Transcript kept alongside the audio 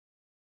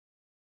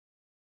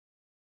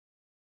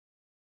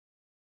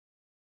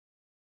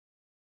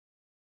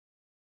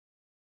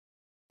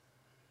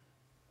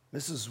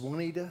Mrs.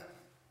 Juanita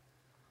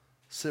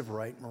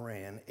Siverite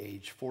Moran,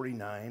 age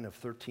 49, of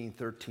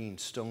 1313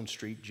 Stone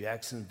Street,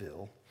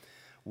 Jacksonville,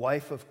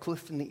 wife of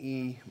Clifton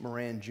E.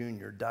 Moran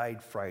Jr.,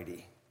 died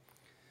Friday.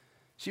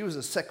 She was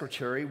a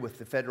secretary with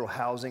the Federal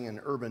Housing and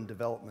Urban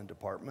Development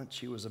Department.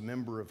 She was a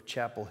member of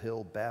Chapel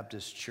Hill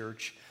Baptist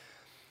Church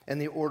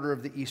and the Order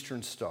of the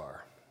Eastern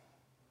Star.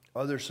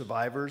 Other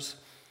survivors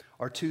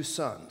are two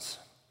sons,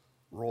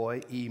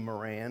 Roy E.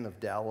 Moran of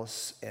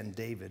Dallas and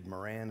David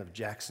Moran of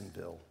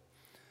Jacksonville.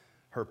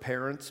 Her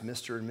parents,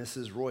 Mr. and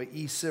Mrs. Roy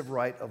E.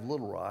 Siverite of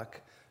Little Rock,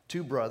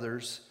 two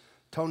brothers,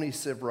 Tony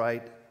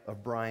Siverite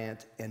of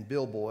Bryant and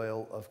Bill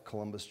Boyle of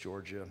Columbus,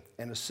 Georgia,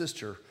 and a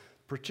sister,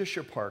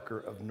 Patricia Parker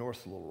of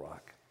North Little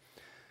Rock.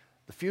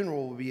 The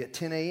funeral will be at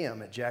 10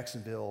 a.m. at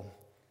Jacksonville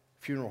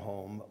Funeral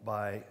Home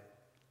by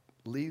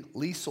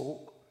Liesl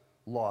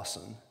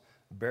Lawson.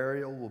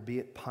 Burial will be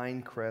at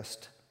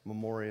Pinecrest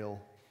Memorial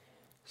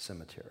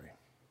Cemetery.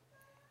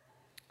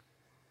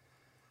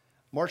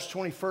 March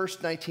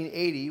 21st,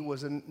 1980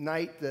 was a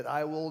night that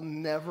I will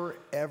never,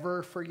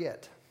 ever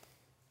forget.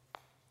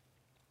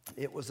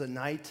 It was a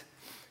night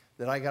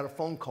that I got a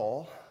phone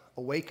call,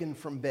 awakened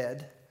from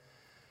bed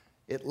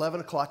at 11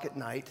 o'clock at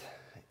night,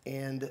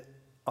 and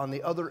on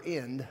the other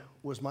end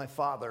was my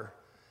father,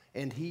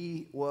 and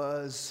he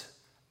was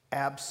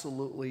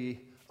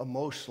absolutely,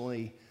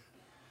 emotionally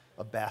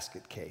a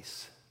basket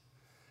case.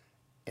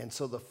 And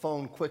so the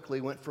phone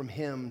quickly went from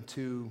him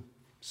to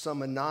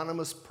some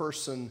anonymous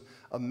person,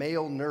 a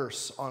male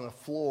nurse on a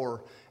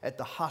floor at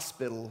the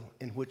hospital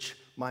in which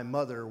my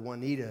mother,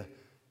 Juanita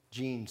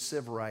Jean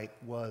Siverite,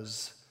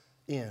 was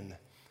in.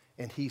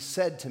 And he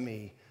said to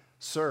me,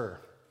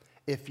 "Sir,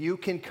 if you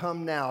can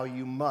come now,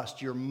 you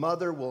must. Your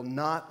mother will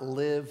not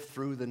live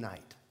through the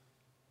night."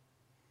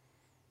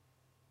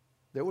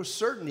 There was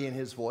certainty in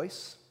his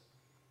voice.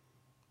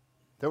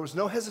 There was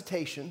no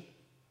hesitation.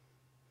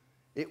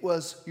 It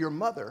was, "Your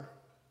mother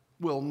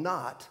will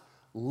not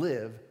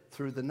live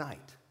through the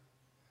night."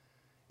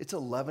 It's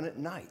 11 at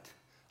night.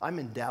 I'm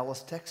in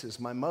Dallas, Texas.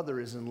 My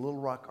mother is in Little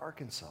Rock,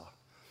 Arkansas.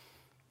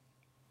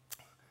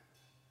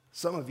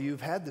 Some of you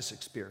have had this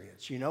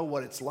experience. You know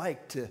what it's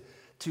like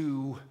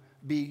to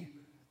be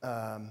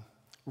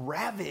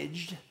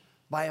ravaged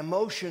by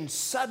emotion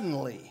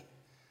suddenly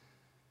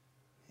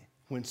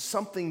when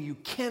something you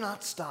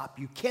cannot stop,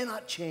 you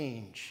cannot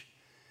change.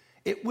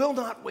 It will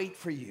not wait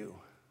for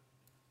you.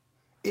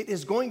 It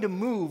is going to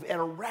move at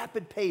a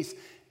rapid pace,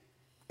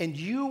 and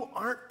you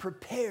aren't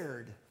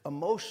prepared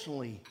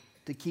emotionally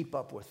to keep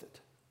up with it.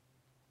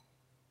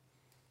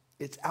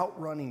 It's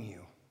outrunning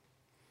you.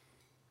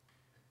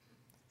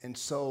 And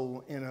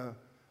so in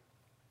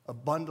a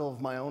bundle of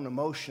my own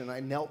emotion, I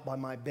knelt by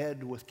my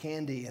bed with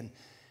Candy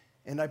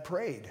and I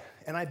prayed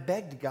and I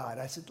begged God.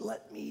 I said,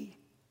 let me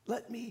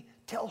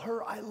tell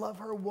her I love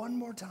her one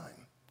more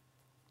time.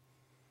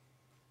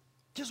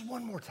 Just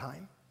one more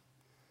time.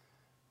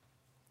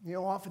 You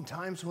know,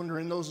 oftentimes when we're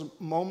in those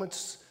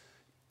moments,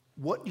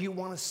 what do you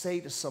want to say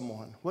to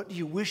someone? What do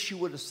you wish you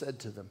would have said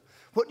to them?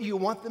 What do you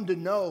want them to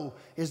know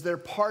is their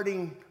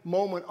parting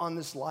moment on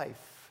this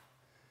life?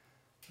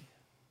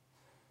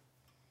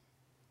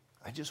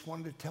 I just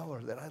wanted to tell her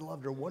that I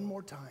loved her one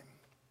more time.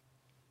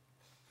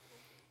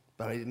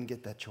 But I didn't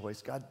get that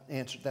choice. God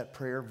answered that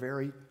prayer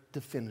very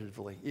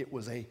definitively. It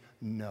was a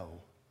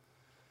no.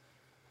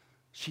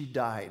 She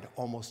died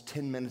almost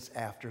 10 minutes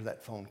after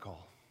that phone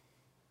call.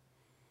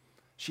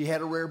 She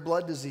had a rare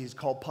blood disease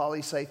called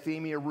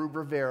polycythemia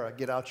rubra vera.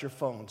 Get out your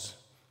phones.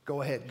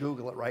 Go ahead,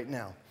 Google it right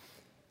now.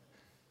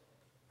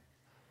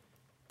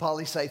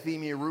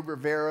 Polycythemia rubra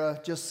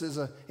vera, just as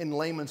in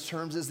layman's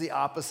terms, is the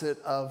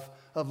opposite of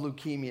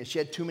leukemia. She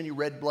had too many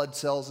red blood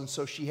cells, and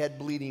so she had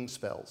bleeding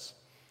spells.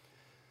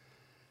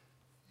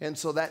 And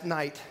so that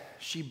night,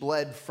 she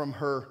bled from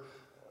her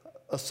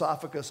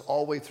esophagus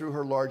all the way through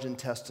her large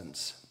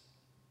intestines,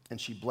 and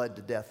she bled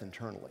to death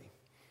internally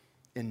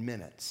in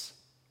minutes.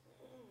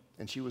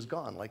 And she was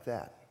gone like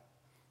that.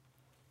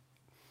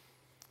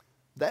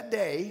 That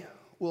day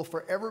will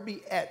forever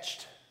be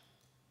etched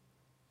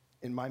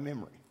in my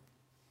memory.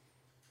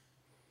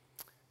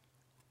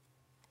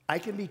 I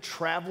can be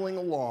traveling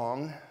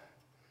along,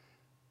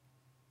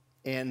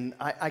 and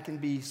I can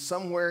be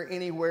somewhere,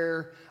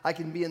 anywhere. I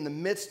can be in the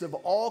midst of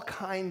all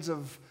kinds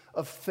of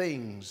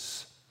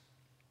things.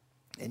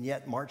 And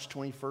yet March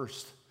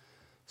 21st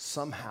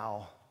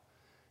somehow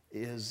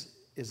is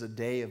a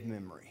day of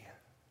memory.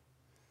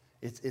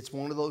 It's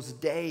one of those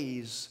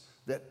days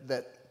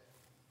that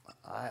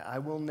I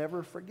will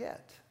never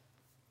forget.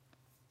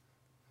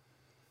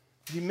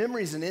 The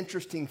memory is an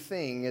interesting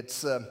thing.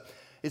 It's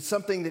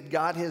something that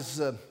God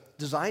has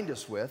designed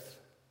us with.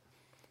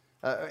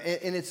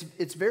 And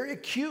it's very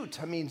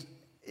acute. I mean,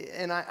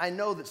 and I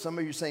know that some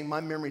of you are saying, my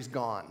memory's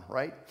gone,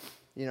 right?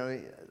 You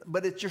know,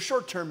 but it's your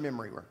short-term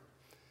memory.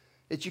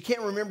 It's you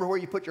can't remember where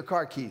you put your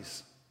car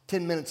keys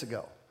 10 minutes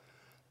ago.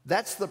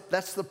 That's the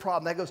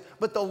problem. That goes,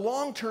 but the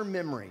long-term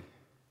memory,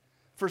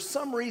 for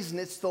some reason,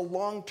 it's the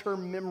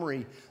long-term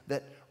memory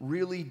that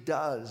really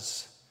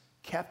does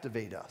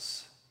captivate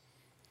us.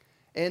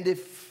 And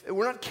if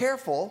we're not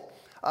careful,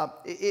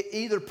 it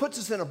either puts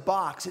us in a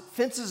box, it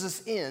fences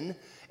us in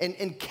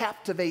and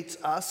captivates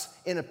us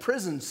in a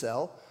prison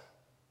cell,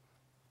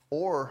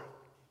 or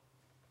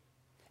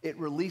it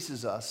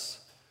releases us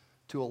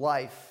to a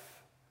life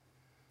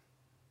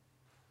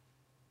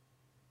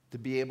to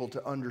be able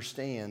to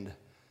understand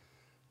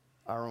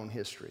our own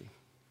history.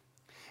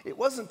 It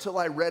wasn't until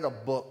I read a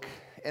book,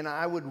 and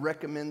I would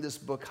recommend this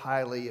book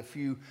highly if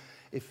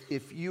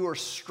you are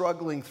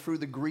struggling through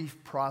the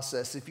grief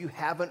process, if you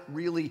haven't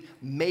really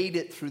made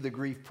it through the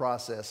grief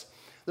process.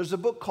 There's a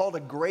book called A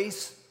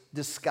Grace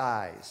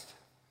Disguised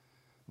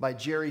by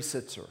Jerry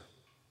Sittser.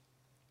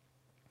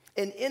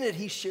 And in it,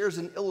 he shares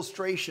an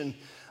illustration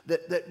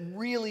that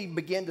really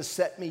began to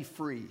set me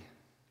free.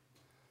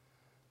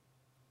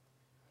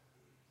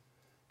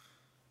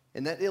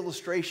 And that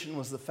illustration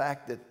was the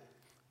fact that,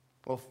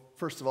 well,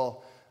 first of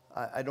all,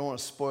 I don't want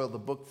to spoil the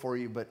book for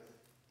you, but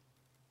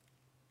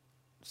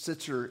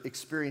Sittser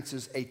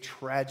experiences a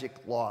tragic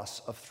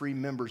loss of 3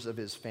 members of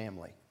his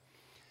family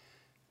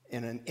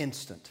in an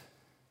instant.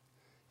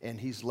 And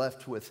he's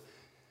left with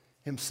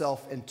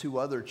himself and 2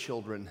 other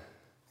children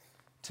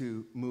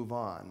to move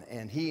on.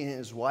 And he and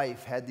his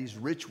wife had these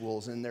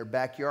rituals in their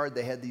backyard.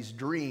 They had these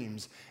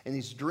dreams, and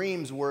these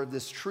dreams were of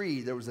this tree.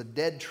 There was a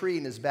dead tree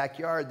in his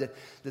backyard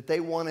that they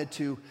wanted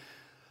to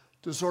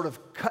sort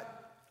of cut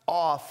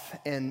off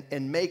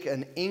and make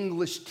an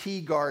English tea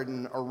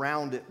garden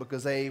around it,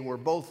 because they were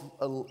both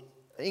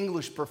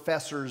English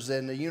professors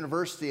in a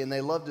university, and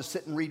they loved to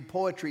sit and read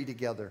poetry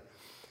together.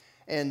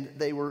 And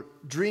they were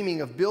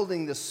dreaming of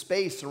building this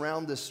space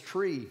around this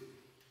tree.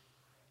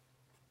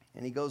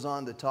 And he goes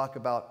on to talk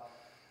about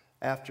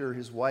after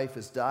his wife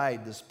has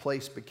died, this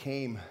place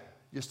became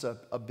just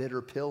a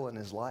bitter pill in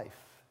his life.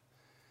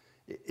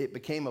 It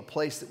became a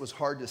place that was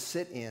hard to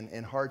sit in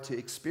and hard to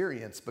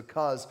experience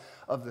because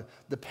of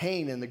the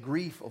pain and the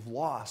grief of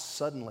loss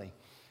suddenly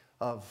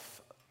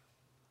of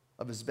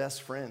his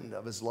best friend,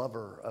 of his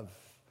lover,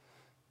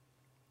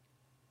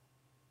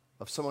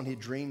 of someone he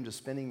dreamed of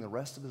spending the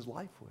rest of his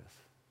life with.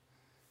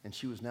 And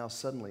she was now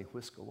suddenly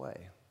whisked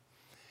away.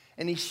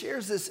 And he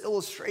shares this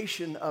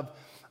illustration of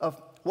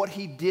what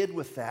he did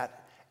with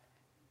that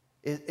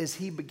as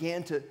he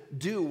began to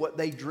do what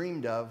they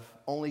dreamed of,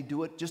 only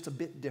do it just a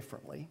bit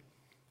differently.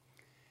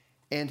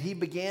 And he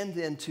began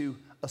then to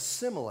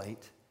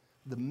assimilate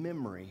the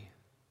memory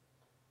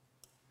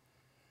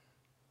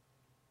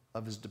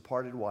of his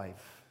departed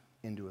wife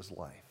into his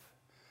life.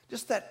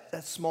 Just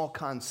that small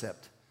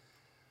concept,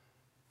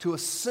 to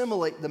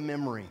assimilate the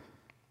memory.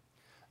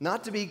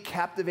 Not to be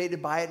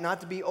captivated by it, not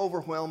to be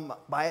overwhelmed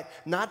by it,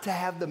 not to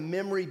have the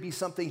memory be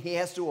something he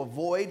has to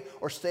avoid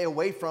or stay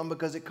away from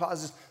because it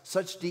causes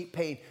such deep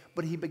pain.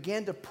 But he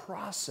began to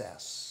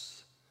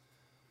process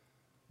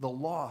the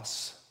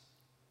loss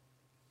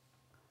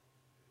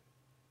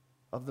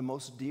of the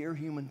most dear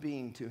human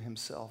being to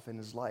himself in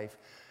his life.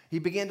 He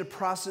began to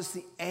process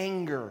the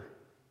anger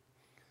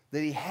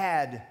that he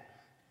had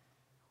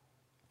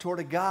toward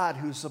a God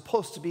who's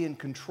supposed to be in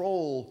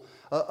control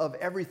of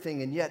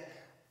everything, and yet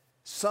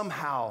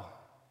somehow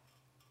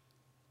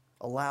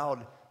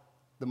allowed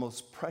the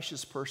most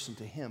precious person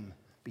to him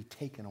be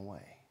taken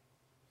away.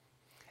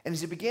 And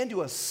as he began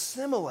to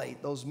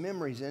assimilate those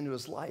memories into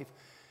his life,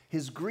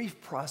 his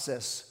grief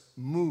process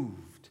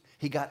moved.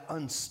 He got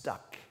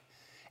unstuck,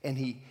 and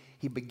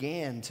he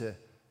began to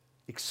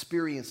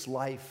experience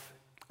life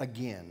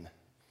again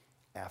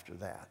after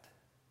that.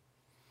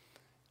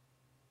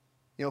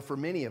 You know, for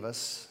many of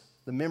us,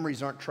 the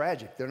memories aren't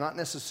tragic. They're not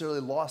necessarily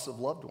loss of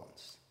loved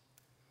ones.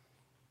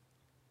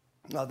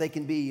 They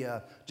can be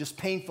just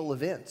painful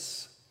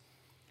events.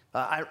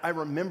 I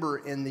remember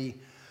in the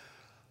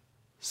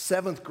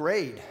 7th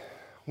grade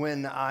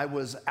when I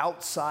was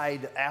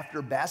outside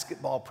after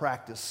basketball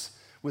practice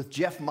with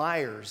Jeff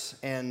Myers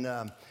and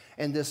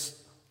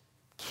this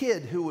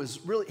kid who was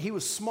he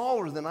was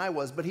smaller than I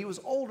was, but he was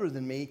older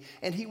than me,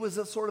 and he was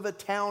a sort of a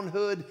town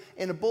hood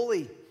and a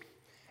bully.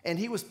 And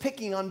he was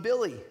picking on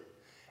Billy.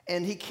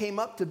 And he came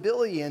up to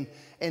Billy and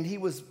he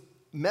was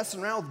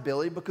messing around with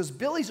Billy because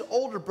Billy's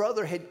older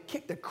brother had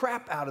kicked the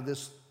crap out of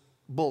this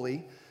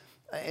bully.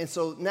 And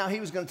so now he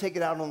was going to take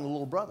it out on the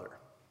little brother.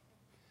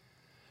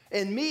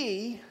 And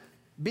me,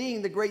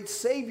 being the great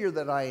savior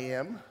that I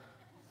am,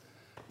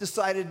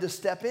 decided to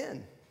step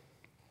in.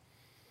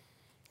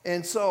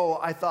 And so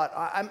I thought,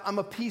 I'm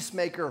a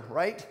peacemaker,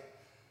 right?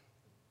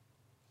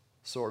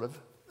 Sort of.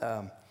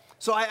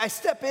 So I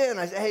step in.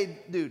 I say, hey,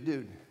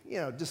 dude, you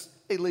know, just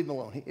leave him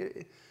alone.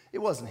 It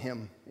wasn't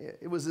him.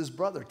 It was his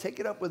brother. Take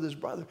it up with his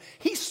brother.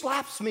 He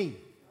slaps me.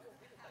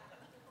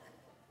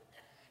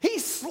 He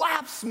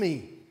slaps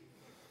me.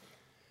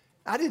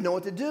 I didn't know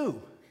what to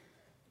do.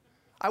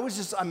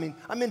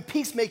 I'm in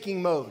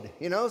peacemaking mode.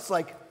 You know, it's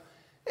like,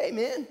 hey,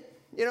 man,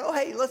 you know,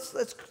 hey, let's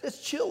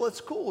chill.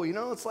 Let's cool. You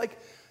know, it's like,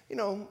 you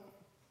know,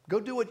 go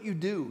do what you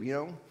do. You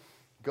know,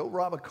 go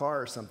rob a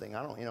car or something.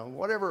 I don't, you know,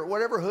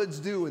 whatever hoods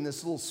do in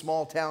this little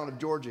small town of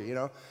Georgia. You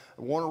know,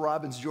 Warner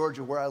Robins,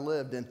 Georgia, where I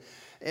lived, and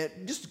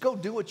just go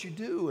do what you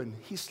do. And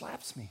he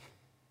slaps me.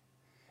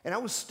 And I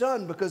was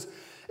stunned because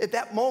at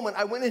that moment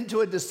I went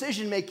into a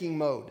decision-making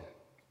mode.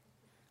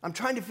 I'm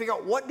trying to figure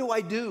out, what do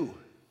I do?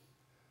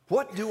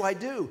 What do I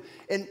do?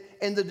 And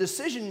the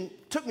decision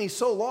took me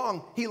so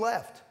long, he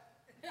left.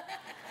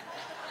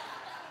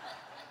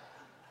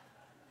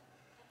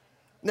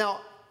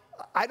 Now,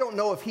 I don't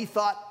know if he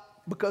thought,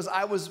 because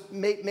I was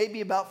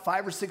maybe about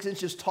 5 or 6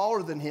 inches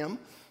taller than him,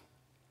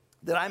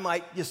 that I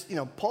might just,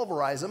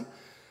 pulverize him,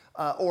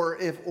 or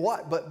if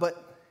what.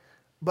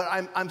 But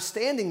I'm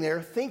standing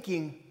there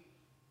thinking,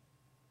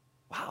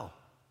 wow,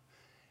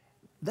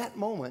 that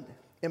moment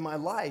in my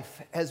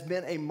life has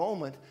been a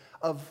moment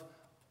of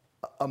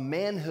a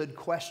manhood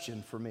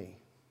question for me.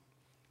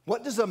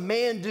 What does a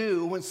man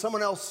do when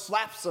someone else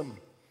slaps him?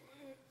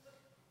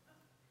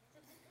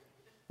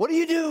 What do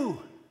you do?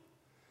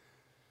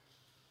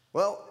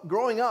 Well,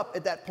 growing up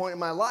at that point in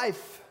my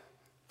life,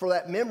 for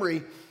that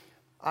memory,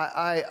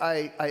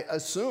 I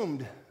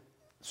assumed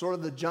sort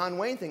of the John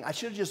Wayne thing. I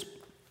should have just,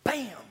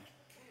 bam,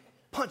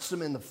 punched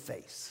him in the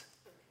face,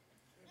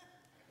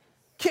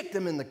 kicked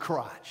him in the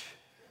crotch.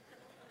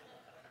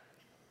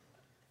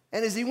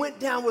 And as he went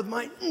down with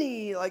my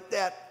knee like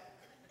that,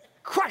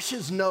 crush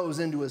his nose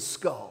into his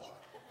skull.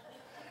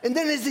 And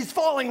then as he's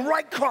falling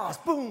right across,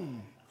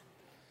 boom.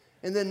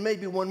 And then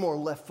maybe one more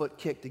left foot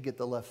kick to get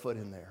the left foot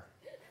in there.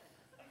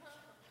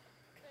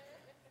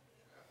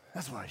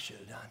 That's what I should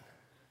have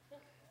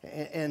done.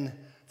 And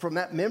from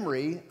that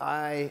memory,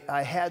 I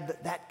had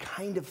that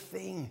kind of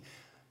thing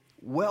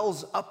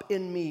wells up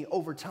in me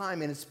over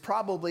time. And it's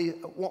probably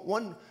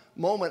one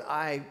moment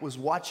I was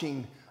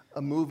watching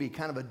a movie,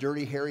 kind of a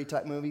Dirty Harry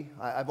type movie.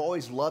 I've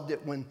always loved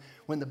it when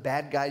the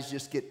bad guys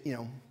just get,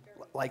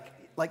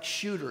 like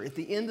Shooter. At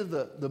the end of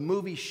the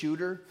movie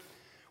Shooter,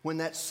 when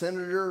that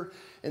senator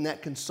and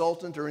that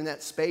consultant are in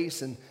that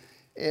space and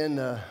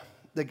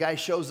the guy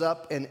shows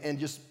up and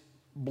just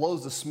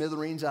blows the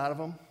smithereens out of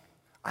them.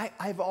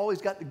 I've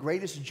always got the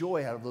greatest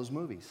joy out of those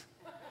movies.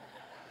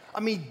 I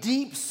mean,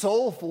 deep,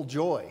 soulful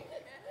joy.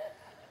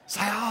 It's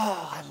like,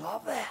 oh, I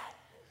love that.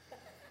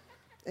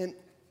 And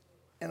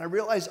I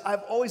realize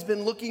I've always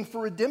been looking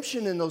for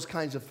redemption in those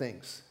kinds of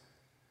things.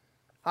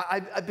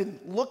 I've been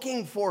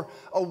looking for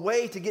a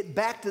way to get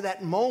back to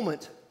that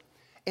moment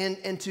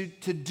and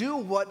to do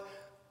what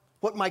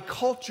my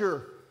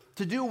culture,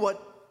 to do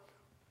what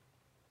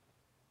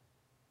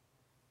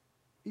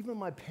even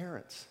my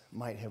parents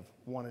might have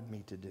wanted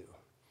me to do,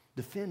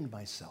 defend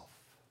myself.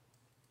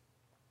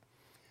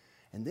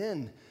 And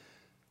then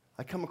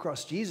I come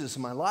across Jesus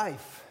in my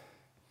life.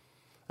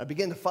 I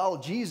begin to follow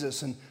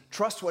Jesus and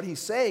trust what he's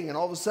saying, and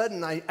all of a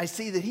sudden I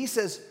see that he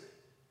says,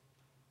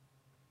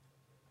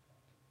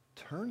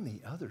 turn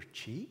the other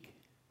cheek?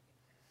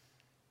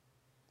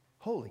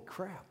 Holy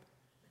crap.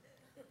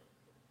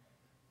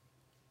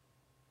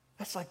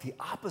 That's like the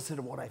opposite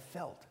of what I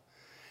felt.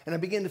 And I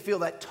begin to feel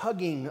that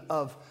tugging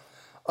of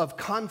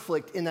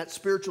conflict in that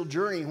spiritual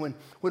journey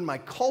when my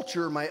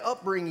culture, my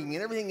upbringing,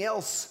 and everything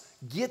else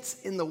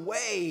gets in the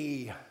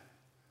way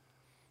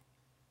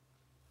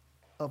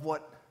of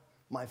what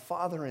my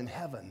Father in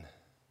heaven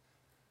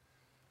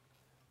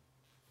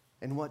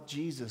and what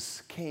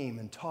Jesus came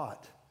and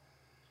taught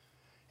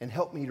and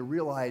helped me to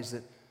realize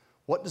that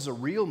what does a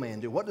real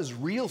man do? What does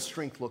real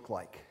strength look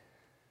like?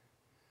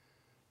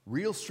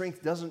 Real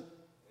strength doesn't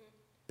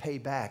pay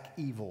back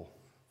evil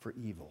for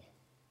evil.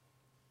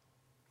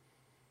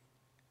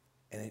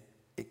 And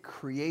it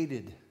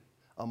created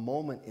a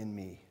moment in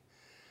me.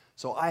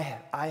 So I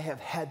have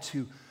had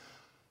to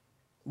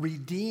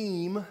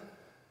redeem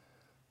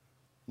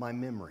my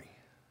memory.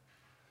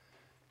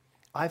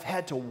 I've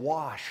had to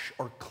wash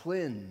or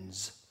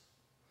cleanse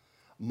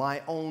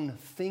my own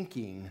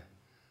thinking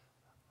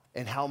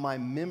and how my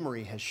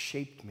memory has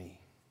shaped me.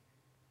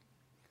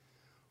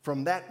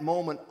 From that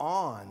moment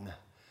on,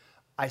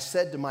 I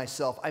said to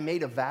myself, I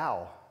made a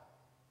vow.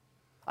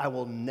 I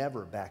will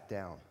never back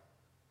down.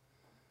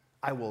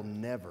 I will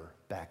never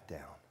back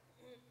down.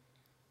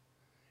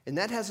 And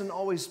that hasn't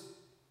always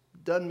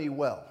done me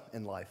well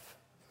in life.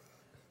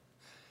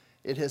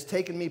 It has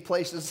taken me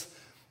places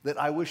that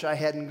I wish I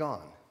hadn't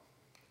gone.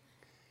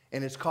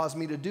 And it's caused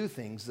me to do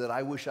things that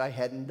I wish I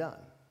hadn't done.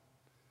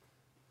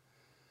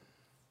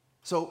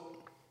 So,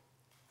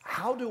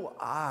 how do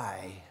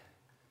I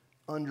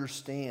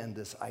understand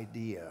this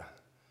idea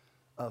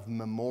of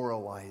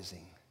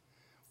memorializing?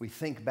 We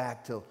think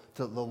back to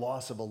the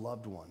loss of a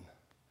loved one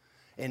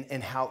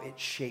and how it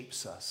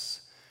shapes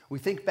us. We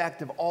think back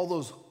to all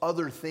those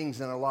other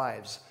things in our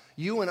lives.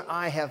 You and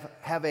I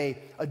have a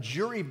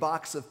jury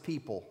box of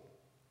people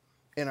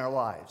in our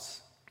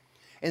lives.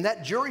 And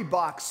that jury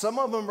box, some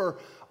of them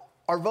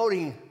are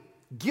voting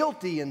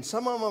guilty and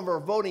some of them are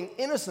voting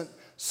innocent.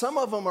 Some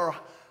of them are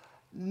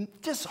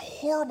just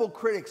horrible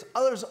critics.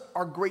 Others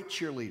are great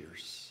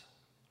cheerleaders.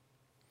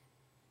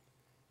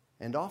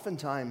 And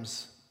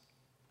oftentimes,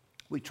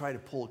 we try to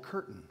pull a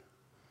curtain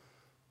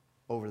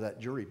over that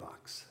jury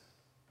box.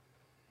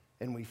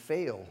 And we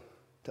fail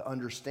to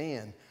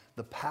understand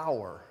the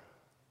power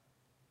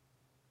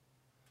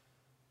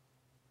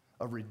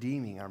of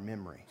redeeming our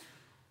memory.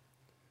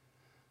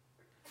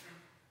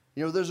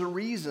 You know, there's a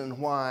reason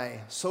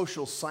why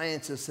social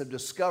scientists have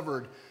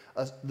discovered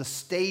the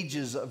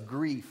stages of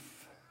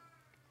grief.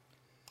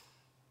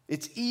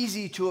 It's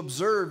easy to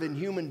observe in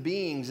human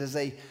beings as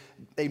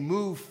they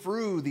move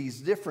through these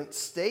different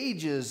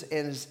stages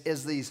and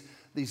as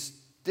these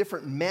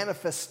different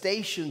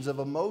manifestations of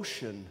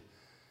emotion,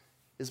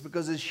 is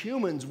because as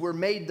humans, we're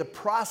made to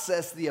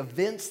process the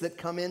events that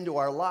come into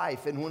our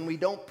life. And when we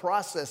don't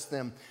process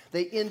them,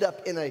 they end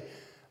up in a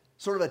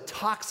sort of a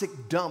toxic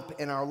dump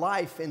in our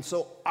life. And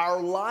so our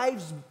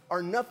lives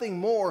are nothing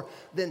more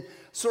than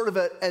sort of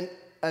an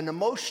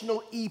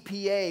emotional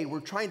EPA. We're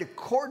trying to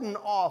cordon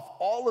off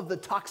all of the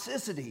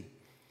toxicity.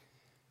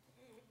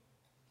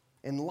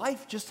 And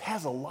life just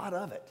has a lot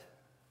of it.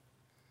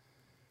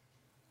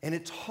 And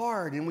it's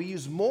hard, and we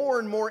use more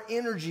and more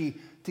energy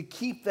to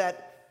keep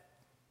that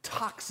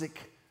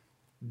toxic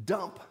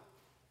dump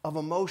of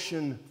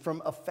emotion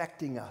from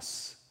affecting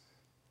us.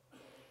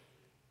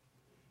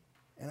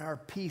 And our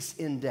peace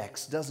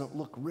index doesn't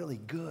look really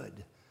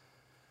good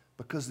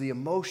because the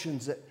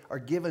emotions that are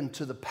given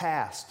to the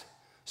past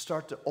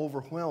start to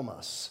overwhelm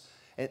us.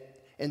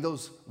 And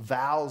those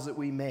vows that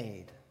we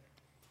made,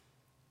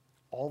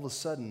 all of a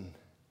sudden,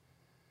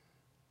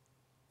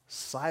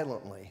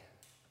 silently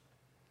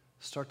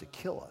start to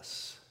kill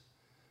us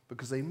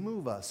because they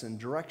move us in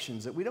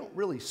directions that we don't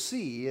really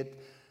see.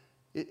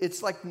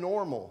 It's like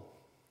normal.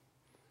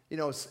 You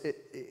know,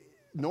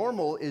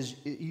 normal is,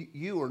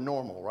 you are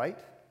normal, right?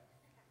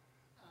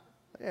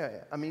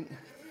 Yeah, I mean,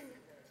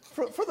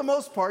 for the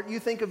most part, you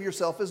think of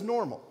yourself as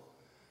normal.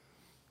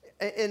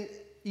 And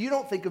you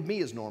don't think of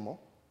me as normal.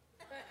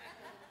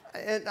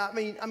 And I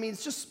mean,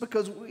 it's just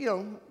because, you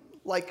know,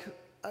 like,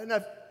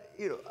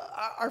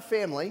 our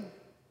family,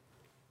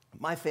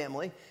 my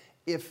family,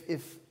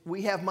 if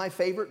we have my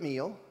favorite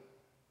meal,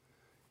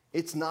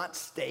 it's not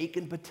steak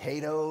and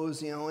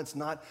potatoes, you know, it's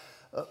not,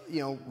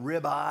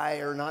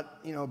 ribeye or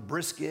not,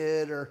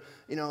 brisket or,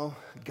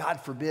 God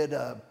forbid,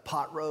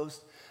 pot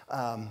roast.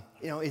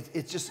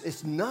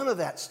 It's none of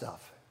that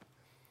stuff.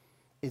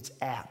 It's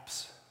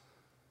apps.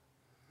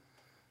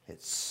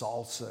 It's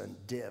salsa and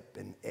dip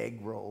and egg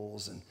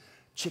rolls and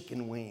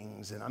chicken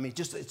wings. And it's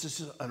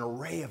just an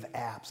array of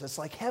apps. It's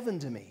like heaven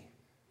to me.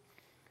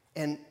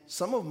 And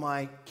some of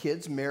my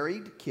kids,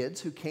 married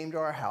kids who came to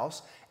our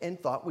house and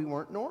thought we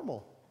weren't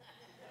normal.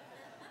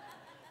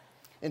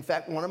 In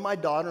fact, one of my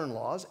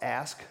daughter-in-laws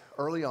asked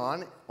early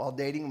on while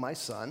dating my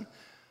son,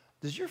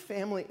 "Does your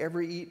family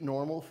ever eat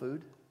normal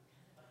food?"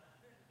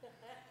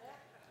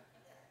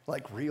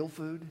 Like real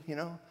food, you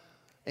know?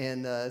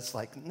 And it's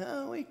like,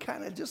 no, we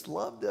kind of just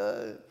love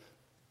to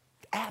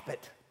app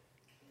it.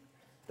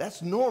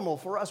 That's normal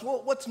for us.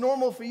 Well, what's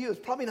normal for you? It's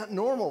probably not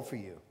normal for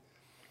you.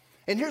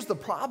 And here's the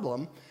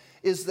problem,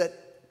 is that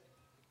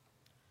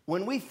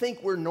when we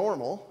think we're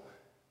normal,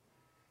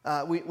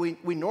 we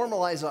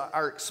normalize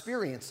our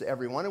experience to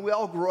everyone. And we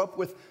all grew up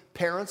with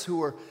parents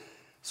who are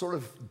sort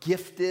of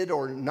gifted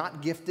or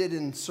not gifted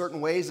in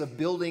certain ways of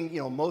building,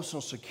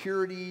 emotional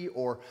security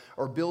or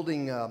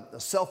building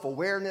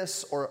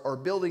self-awareness or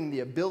building the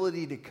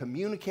ability to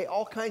communicate,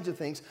 all kinds of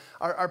things.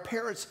 Our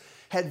parents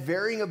had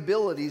varying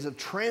abilities of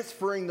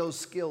transferring those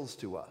skills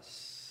to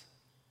us.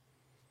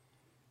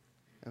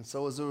 And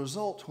so as a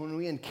result, when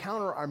we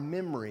encounter our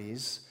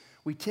memories,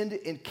 we tend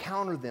to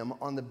encounter them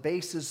on the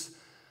basis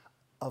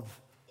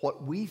of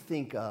what we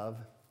think of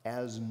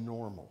as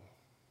normal.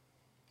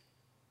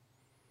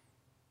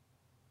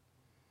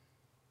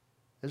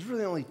 There's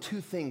really only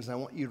two things I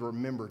want you to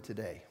remember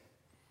today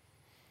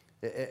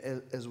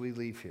as we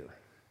leave here.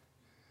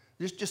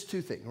 Just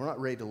two things. We're not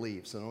ready to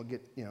leave, so don't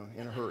get in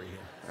a hurry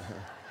here.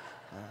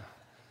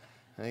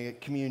 I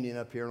get communion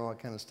up here and all that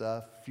kind of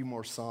stuff. A few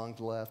more songs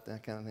left,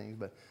 that kind of thing.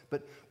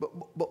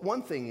 But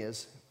one thing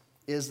is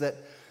that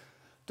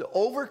to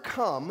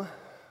overcome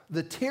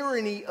the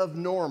tyranny of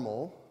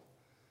normal,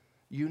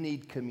 you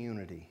need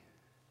community.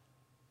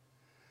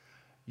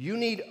 You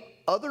need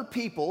other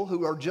people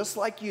who are just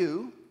like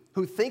you,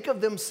 who think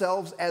of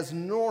themselves as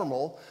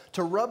normal,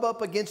 to rub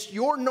up against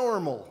your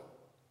normal.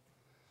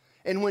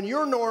 And when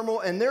your normal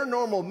and their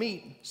normal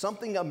meet,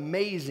 something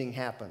amazing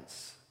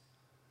happens.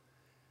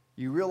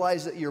 You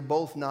realize that you're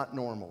both not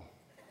normal.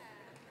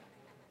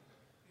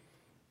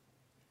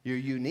 You're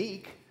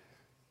unique,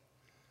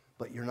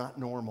 but you're not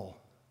normal.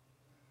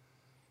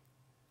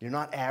 You're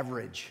not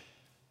average.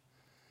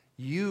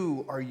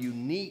 You are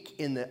unique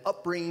in the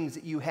upbringings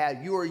that you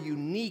had. You are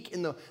unique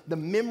in the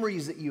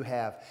memories that you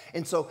have.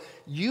 And so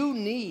you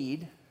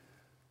need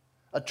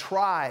a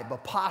tribe, a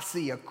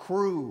posse, a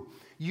crew.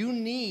 You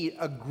need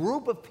a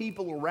group of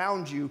people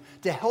around you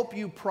to help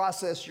you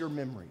process your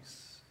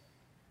memories.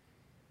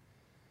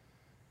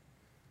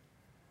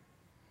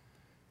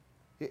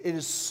 It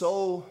is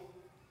so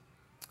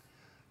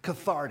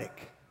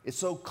cathartic. It's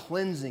so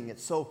cleansing.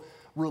 It's so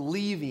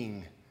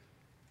relieving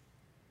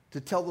to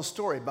tell the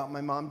story about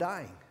my mom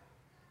dying.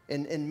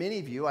 And many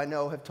of you I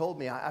know have told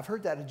me, I've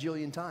heard that a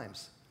jillion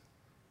times.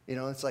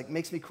 It's like,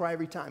 makes me cry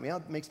every time. Yeah,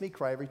 it makes me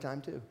cry every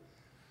time too.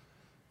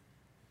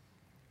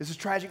 It's a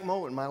tragic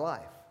moment in my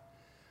life.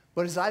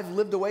 But as I've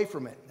lived away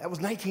from it, that was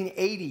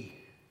 1980.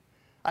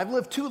 I've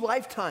lived 2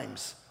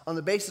 lifetimes on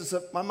the basis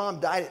of my mom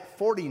died at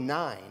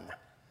 49.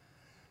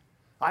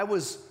 I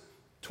was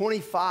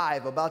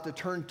 25, about to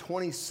turn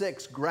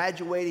 26,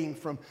 graduating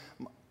from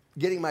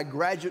getting my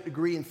graduate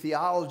degree in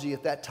theology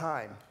at that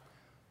time.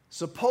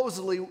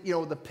 Supposedly,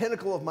 the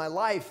pinnacle of my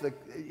life,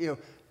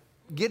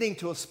 getting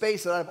to a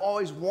space that I've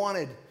always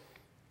wanted.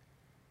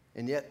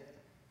 And yet,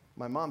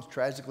 my mom's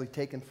tragically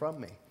taken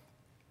from me.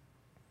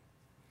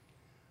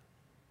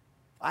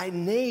 I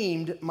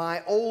named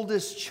my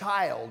oldest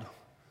child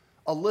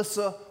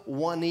Alyssa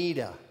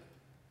Juanita.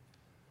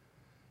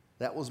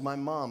 That was my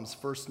mom's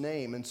first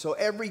name. And so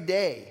every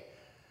day,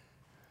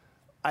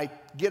 I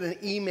get an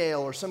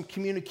email or some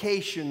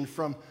communication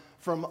from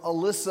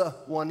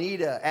Alyssa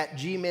Juanita at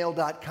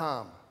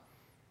gmail.com.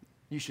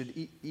 You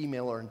should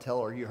email her and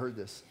tell her you heard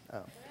this.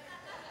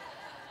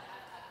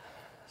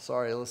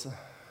 Sorry, Alyssa.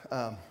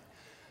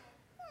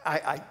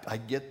 I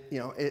get,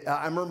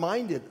 I'm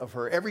reminded of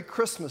her. Every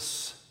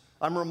Christmas,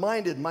 I'm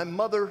reminded my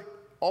mother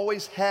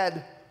always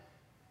had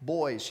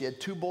boys. She had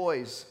 2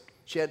 boys.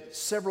 She had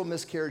several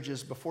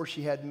miscarriages before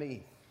she had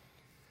me.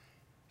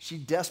 She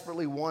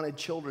desperately wanted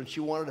children. She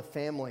wanted a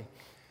family.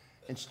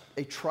 And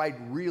they tried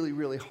really,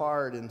 really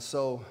hard. And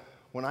so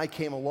when I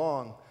came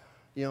along,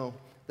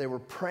 they were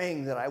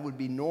praying that I would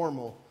be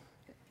normal.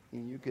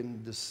 And you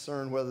can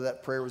discern whether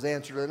that prayer was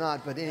answered or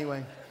not. But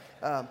anyway,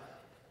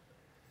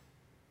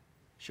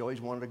 she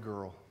always wanted a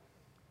girl.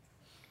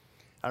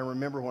 I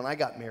remember when I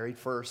got married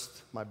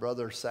first, my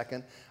brother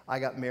second, I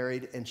got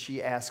married and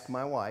she asked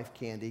my wife,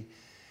 Candy,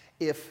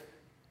 if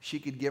she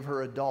could give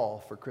her a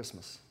doll for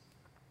Christmas.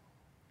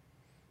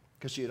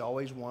 Because she had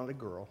always wanted a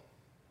girl.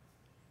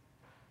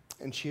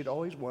 And she had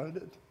always wanted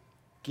to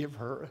give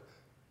her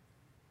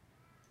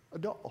a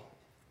doll.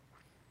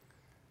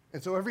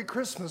 And so every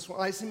Christmas, when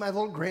I see my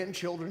little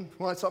grandchildren,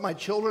 when I saw my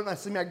children, I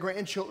see my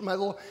grandchildren,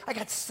 I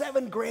got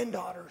 7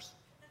 granddaughters.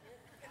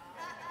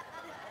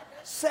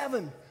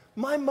 7.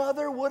 My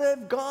mother would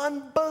have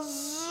gone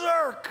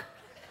berserk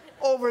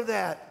over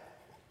that.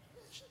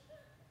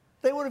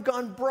 They would have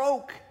gone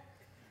broke.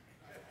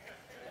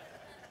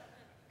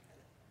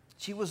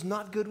 She was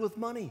not good with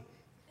money.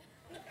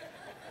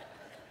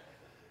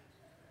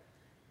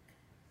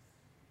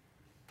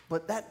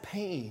 But that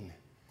pain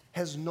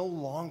has no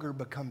longer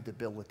become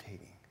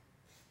debilitating.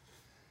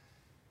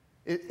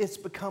 It's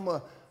become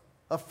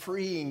a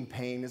freeing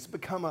pain. It's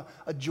become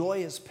a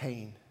joyous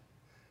pain.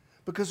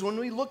 Because when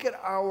we look at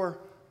our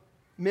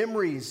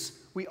memories,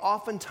 we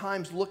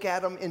oftentimes look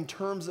at them in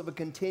terms of a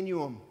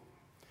continuum.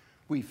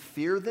 We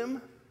fear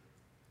them,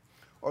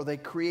 or they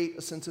create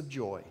a sense of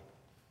joy.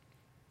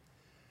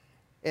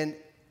 And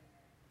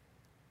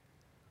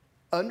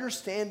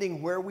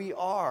understanding where we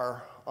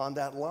are on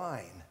that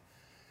line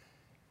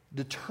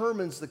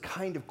determines the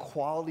kind of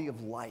quality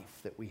of life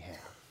that we have.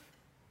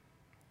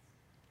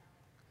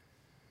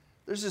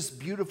 There's this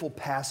beautiful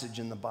passage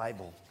in the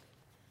Bible.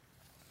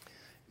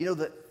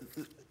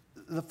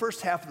 The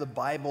first half of the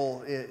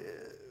Bible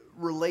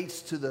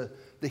relates to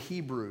the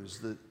Hebrews,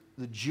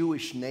 the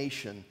Jewish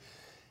nation.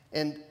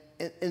 And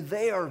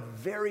they are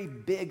very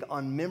big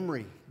on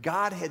memory.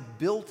 God had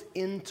built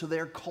into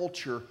their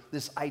culture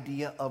this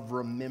idea of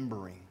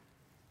remembering.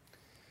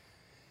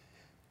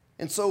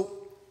 And so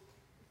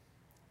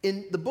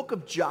in the book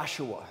of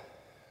Joshua,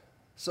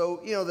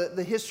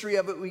 the history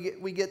of it,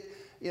 we get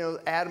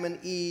Adam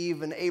and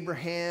Eve and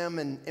Abraham,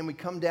 and we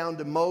come down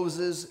to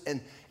Moses,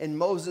 and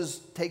Moses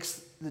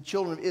takes the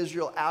children of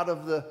Israel out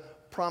of the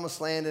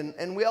promised land,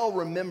 and we all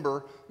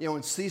remember,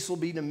 when Cecil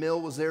B.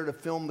 DeMille was there to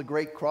film the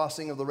great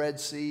crossing of the Red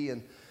Sea,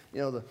 and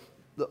the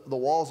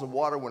walls of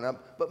water went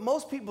up. But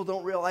most people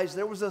don't realize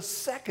there was a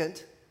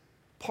second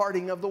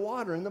parting of the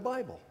water in the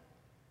Bible.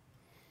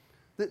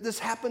 This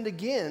happened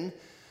again.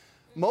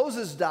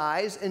 Moses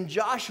dies, and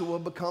Joshua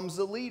becomes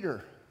the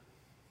leader.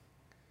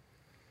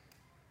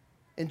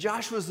 And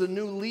Joshua's the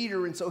new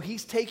leader, and so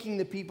he's taking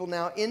the people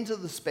now into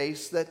the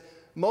space that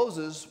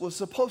Moses was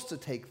supposed to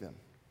take them.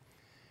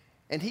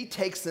 And he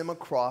takes them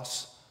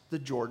across the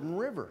Jordan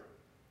River.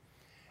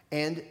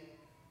 And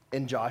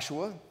in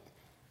Joshua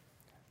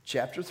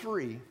chapter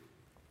 3,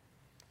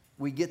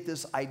 we get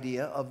this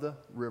idea of the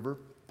river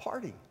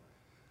parting.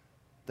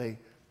 They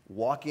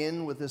walk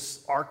in with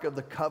this Ark of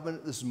the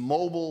Covenant, this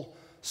mobile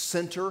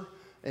center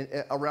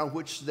around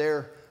which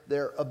their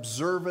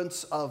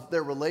observance of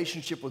their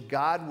relationship with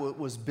God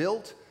was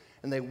built.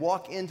 And they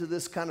walk into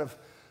this kind of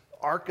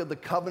Ark of the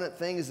Covenant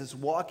thing as it's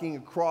walking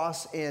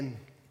across, and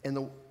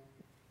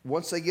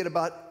once they get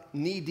about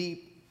knee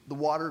deep, the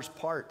waters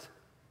part.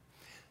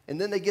 And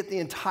then they get the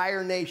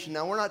entire nation.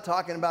 Now, we're not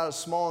talking about a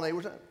small nation.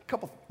 We're talking a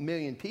couple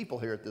million people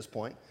here at this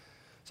point.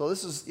 So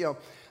this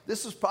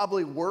is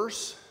probably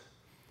worse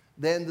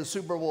than the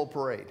Super Bowl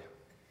parade.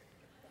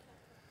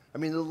 I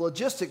mean, the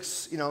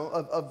logistics,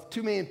 of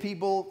 2 million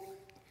people,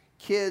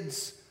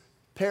 kids,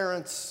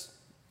 parents,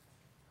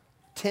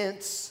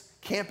 tents,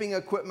 camping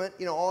equipment,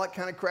 all that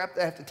kind of crap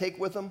they have to take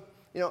with them.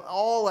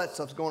 All that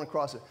stuff's going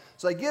across it.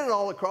 So they get it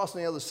all across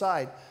on the other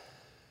side.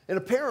 And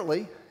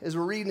apparently, as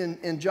we're reading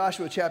in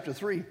Joshua chapter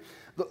 3,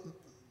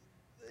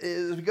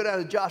 as we go down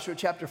to Joshua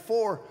chapter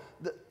 4,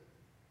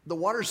 the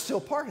water's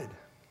still parted.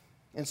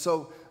 And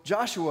so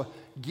Joshua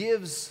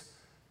gives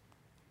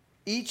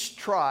each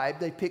tribe,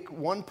 they pick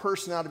one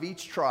person out of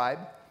each tribe,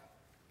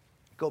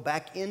 go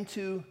back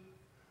into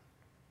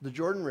the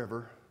Jordan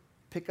River,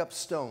 pick up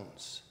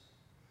stones,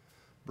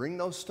 bring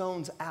those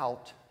stones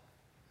out,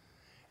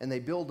 and they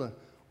build an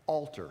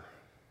altar.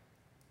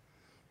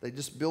 They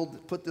just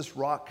put this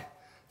rock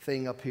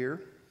thing up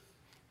here.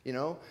 You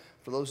know,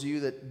 for those of you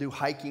that do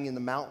hiking in the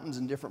mountains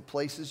in different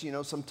places, you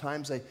know,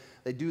 sometimes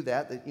they do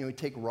that. They, you know, we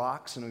take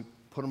rocks and we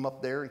put them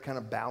up there and kind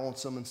of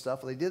balance them and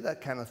stuff. They did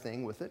that kind of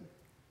thing with it.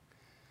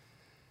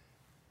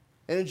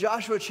 And in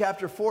Joshua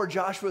chapter 4,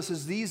 Joshua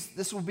says,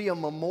 this will be a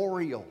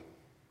memorial.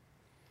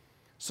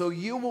 So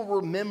you will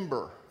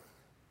remember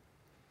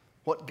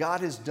what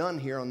God has done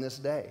here on this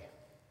day.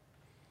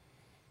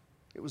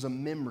 It was a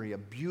memory, a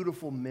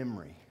beautiful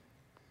memory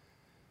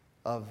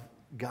of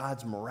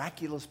God's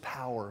miraculous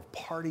power of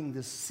parting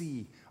this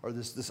sea or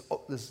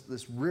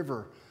this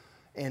river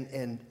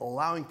and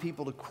allowing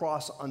people to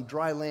cross on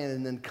dry land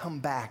and then come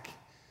back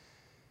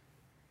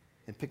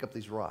and pick up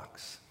these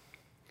rocks.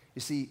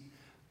 You see,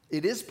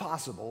 it is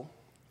possible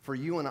for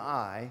you and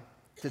I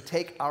to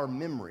take our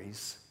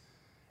memories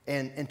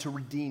and to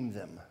redeem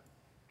them.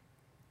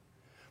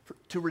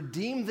 To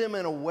redeem them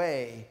in a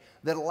way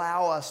that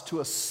allow us to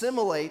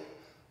assimilate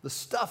the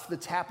stuff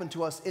that's happened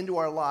to us into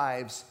our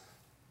lives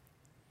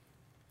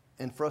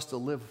and for us to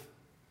live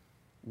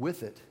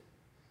with it,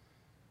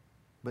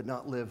 but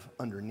not live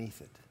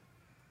underneath it.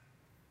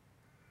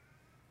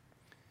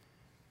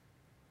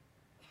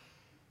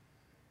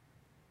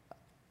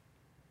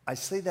 I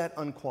say that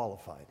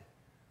unqualified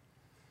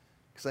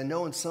because I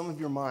know in some of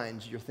your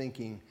minds you're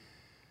thinking,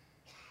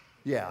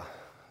 yeah,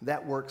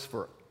 that works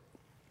for,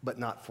 but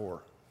not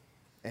for.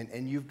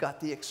 And you've got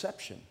the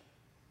exception.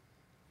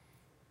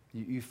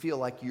 You feel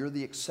like you're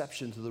the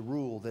exception to the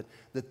rule,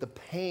 that the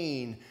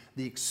pain,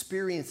 the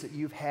experience that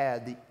you've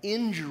had, the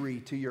injury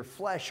to your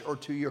flesh or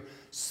to your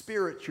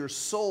spirit, your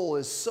soul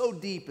is so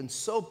deep and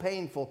so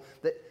painful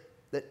that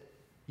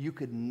you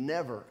could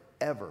never,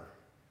 ever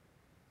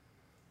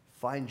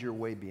find your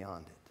way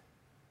beyond it.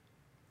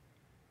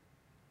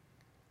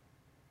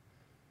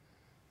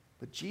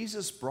 But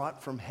Jesus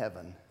brought from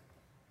heaven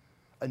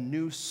a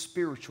new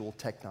spiritual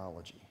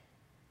technology.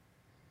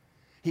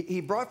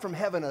 He brought from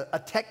heaven a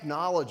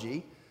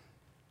technology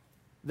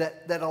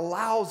that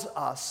allows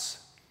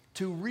us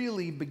to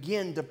really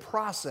begin to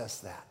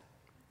process that.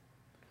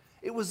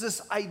 It was this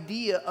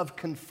idea of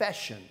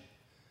confession,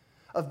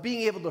 of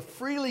being able to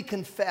freely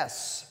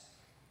confess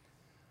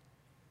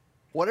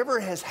whatever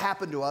has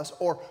happened to us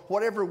or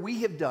whatever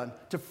we have done,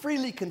 to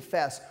freely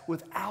confess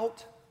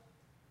without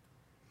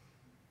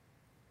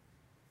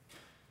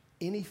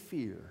any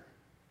fear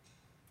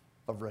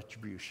of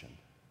retribution.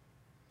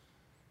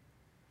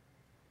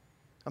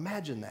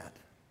 Imagine that.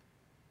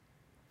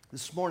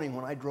 This morning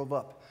when I drove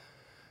up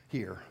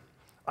here,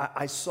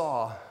 I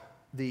saw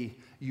the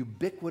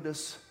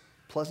ubiquitous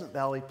Pleasant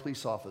Valley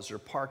police officer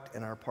parked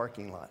in our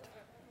parking lot,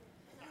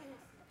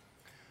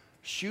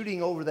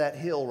 shooting over that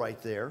hill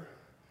right there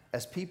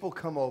as people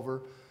come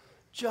over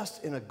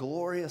just in a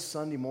glorious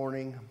Sunday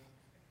morning,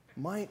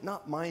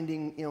 not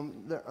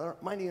minding, they're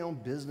minding their own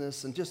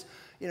business and just,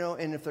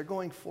 and if they're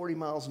going 40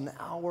 miles an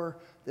hour,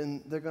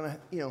 then they're going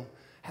to,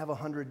 have a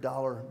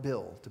 $100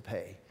 bill to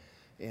pay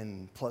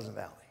in Pleasant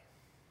Valley.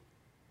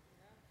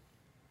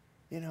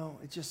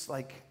 It's just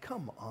like,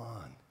 come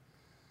on.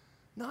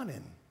 Not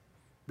in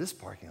this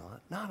parking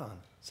lot, not on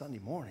Sunday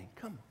morning.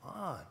 Come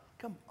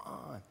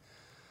on.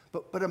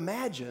 But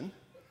imagine,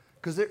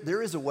 because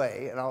there is a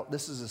way, and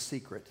this is a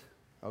secret,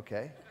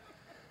 okay?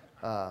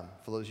 For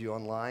those of you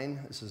online,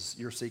 this is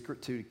your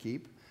secret too to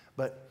keep.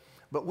 But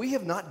we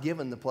have not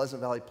given the Pleasant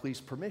Valley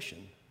Police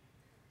permission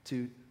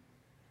to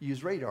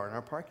use radar in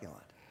our parking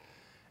lot.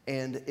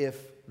 And if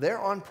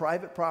they're on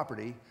private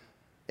property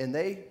and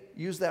they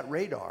use that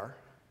radar,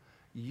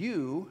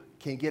 you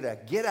can get a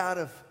get out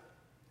of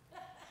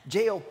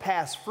jail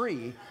pass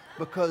free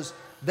because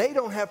they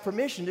don't have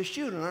permission to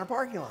shoot in our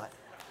parking lot.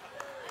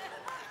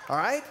 All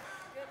right?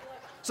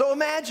 So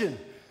imagine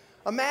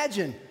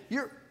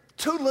you're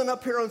tootling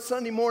up here on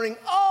Sunday morning,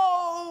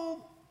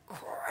 oh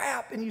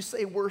crap, and you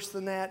say worse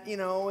than that,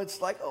 it's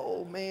like,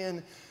 oh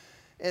man.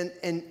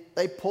 And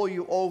they pull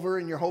you over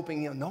and you're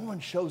hoping, no one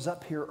shows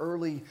up here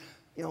early,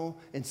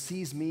 and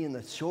sees me in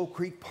the Shoal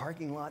Creek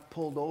parking lot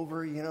pulled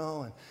over,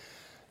 and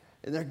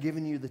they're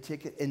giving you the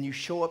ticket. And you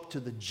show up to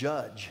the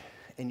judge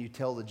and you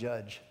tell the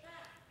judge,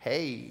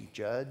 hey,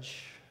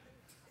 judge,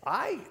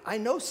 I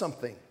know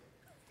something.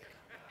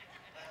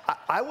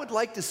 I would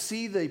like to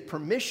see the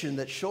permission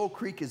that Shoal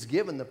Creek has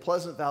given the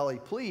Pleasant Valley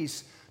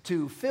Police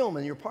to film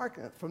in your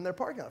from their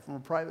parking lot, from a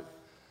private.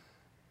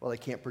 Well, they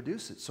can't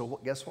produce it. So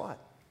guess what?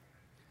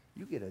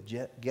 You get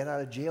a get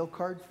out of jail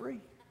card free.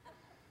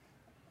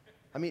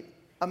 I mean,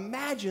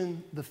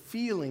 imagine the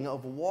feeling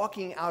of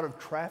walking out of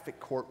traffic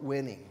court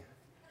winning.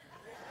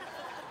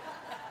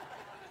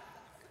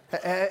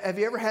 Have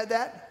you ever had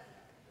that?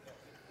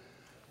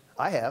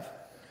 I have.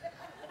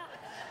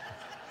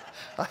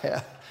 I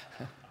have.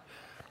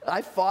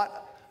 I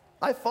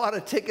fought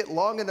a ticket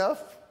long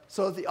enough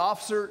so that the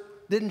officer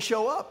didn't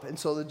show up. And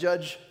so the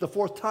judge, the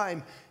fourth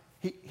time,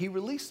 he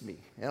released me.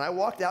 And I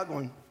walked out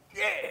going,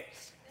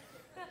 yes,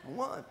 I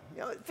won.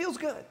 You know, it feels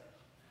good.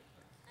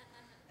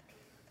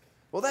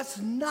 Well, that's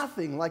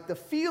nothing like the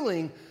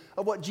feeling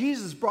of what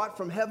Jesus brought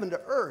from heaven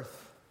to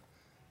earth.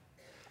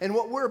 And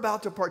what we're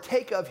about to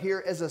partake of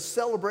here as a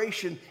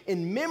celebration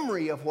in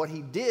memory of what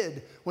he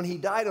did when he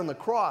died on the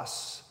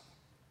cross.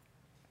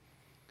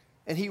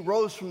 And he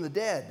rose from the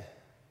dead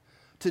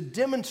to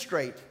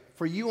demonstrate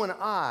for you and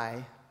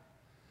I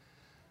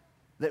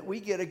that we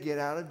get a get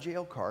out of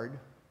jail card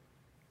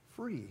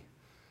free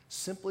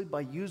simply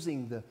by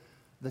using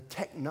the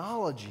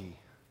technology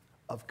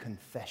of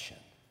confession,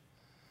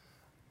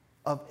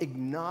 of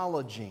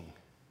acknowledging,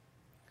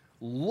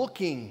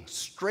 looking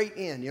straight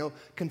in. You know,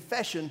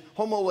 confession,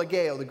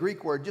 homologeo, the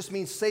Greek word, just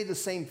means say the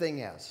same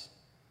thing as.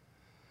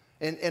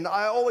 And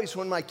I always,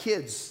 when my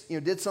kids,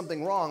 did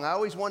something wrong, I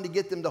always wanted to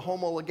get them to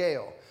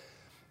homologeo.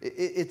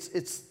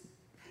 It's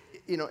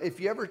if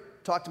you ever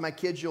talk to my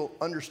kids, you'll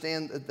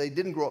understand that they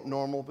didn't grow up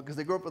normal because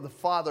they grew up with a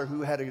father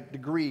who had a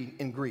degree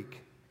in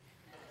Greek.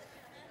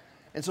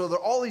 And so there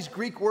are all these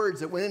Greek words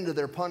that went into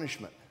their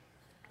punishment.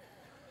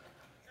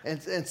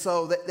 And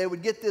so they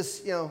would get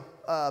this,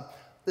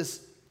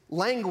 this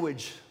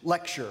language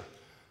lecture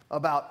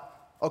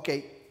about,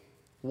 okay,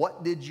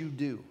 what did you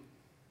do?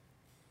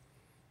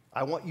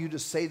 I want you to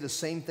say the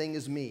same thing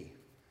as me,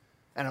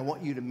 and I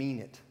want you to mean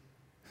it.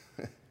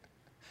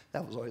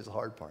 That was always the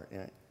hard part,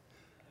 right?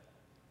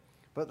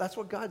 But that's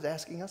what God's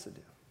asking us to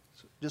do.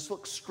 So just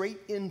look straight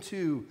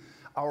into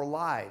our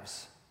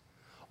lives.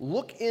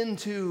 Look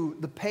into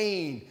the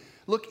pain.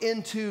 Look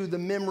into the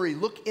memory.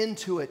 Look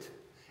into it.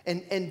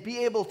 And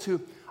be able to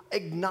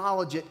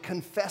acknowledge it,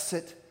 confess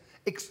it,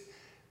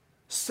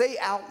 say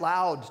out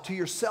loud to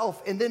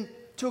yourself and then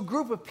to a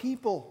group of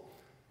people.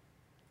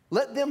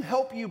 Let them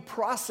help you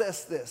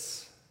process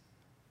this.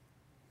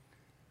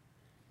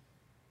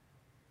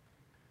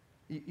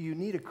 You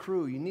need a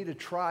crew, you need a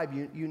tribe,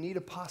 you need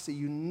a posse,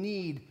 you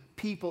need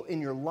people in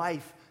your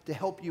life to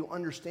help you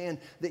understand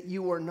that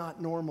you are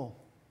not normal.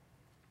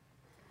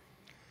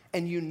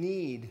 And you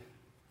need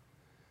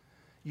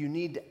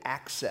to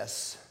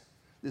access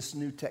this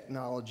new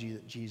technology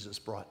that Jesus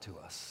brought to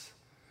us.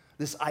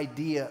 This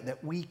idea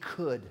that we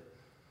could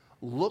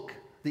look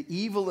the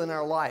evil in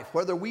our life,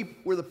 whether we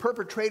were the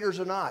perpetrators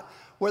or not,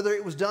 whether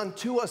it was done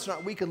to us or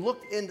not, we could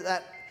look into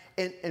that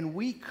and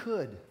we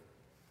could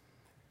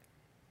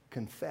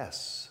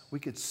confess. We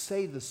could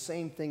say the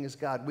same thing as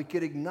God. We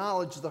could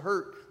acknowledge the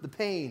hurt, the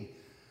pain.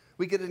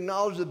 We could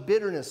acknowledge the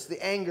bitterness,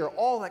 the anger,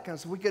 all that kind of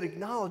stuff. We could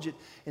acknowledge it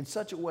in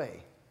such a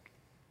way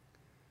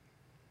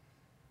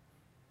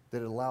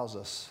that it allows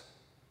us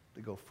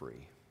to go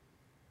free.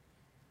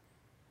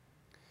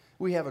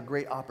 We have a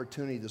great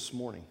opportunity this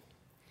morning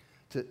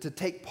to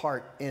take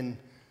part in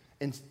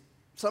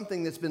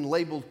something that's been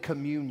labeled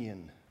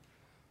communion,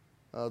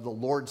 the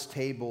Lord's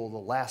table, the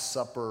Last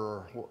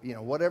Supper,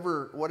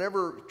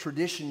 whatever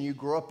tradition you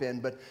grew up in.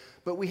 But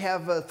we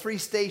have 3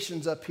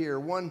 stations up here,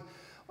 one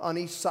on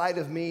each side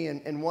of me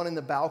and one in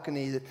the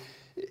balcony. That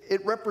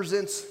it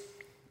represents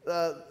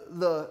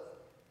the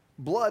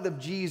blood of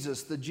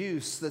Jesus, the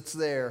juice that's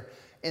there,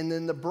 and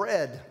then the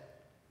bread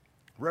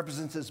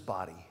represents his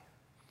body.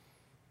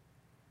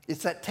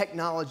 It's that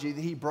technology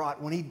that he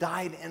brought when he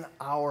died in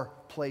our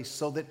place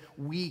so that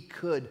we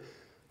could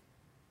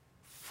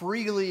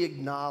freely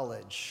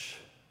acknowledge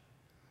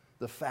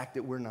the fact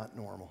that we're not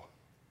normal.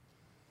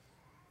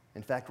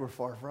 In fact, we're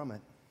far from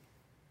it.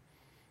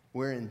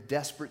 We're in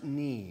desperate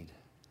need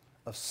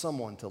of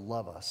someone to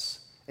love us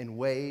in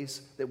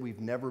ways that we've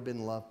never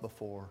been loved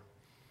before.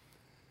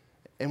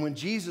 And when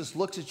Jesus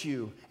looks at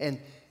you and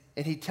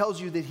he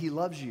tells you that he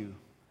loves you,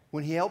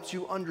 when he helps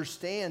you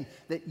understand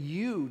that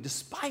you,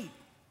 despite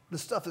the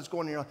stuff that's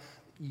going on in your life,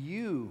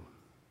 you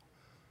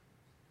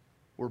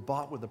were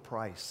bought with a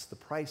price, the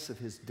price of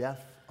his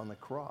death on the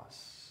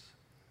cross.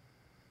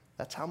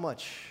 That's how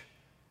much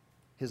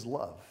his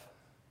love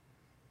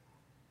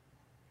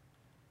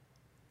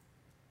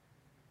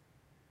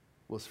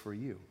was for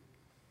you.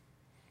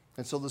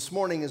 And so this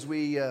morning,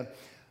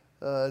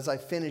 as I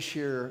finish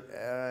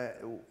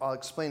here, I'll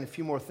explain a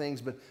few more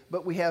things,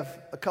 but we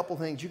have a couple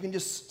things. You can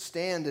just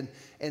stand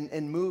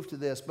and move to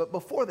this. But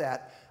before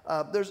that,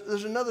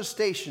 there's another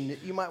station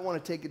that you might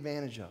want to take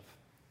advantage of.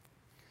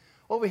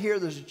 Over here,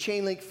 there's a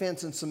chain link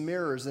fence and some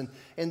mirrors, and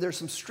there's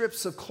some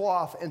strips of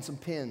cloth and some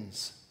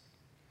pins.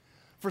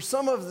 For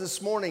some of us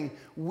this morning,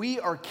 we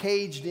are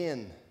caged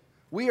in.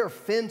 We are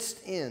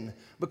fenced in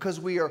because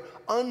we are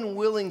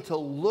unwilling to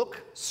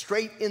look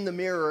straight in the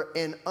mirror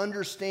and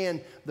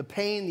understand the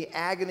pain, the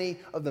agony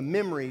of the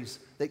memories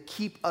that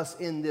keep us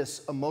in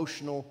this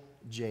emotional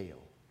jail.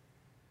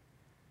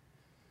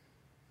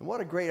 And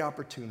what a great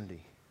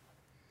opportunity.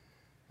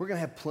 We're going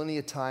to have plenty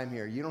of time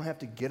here. You don't have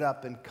to get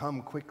up and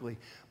come quickly.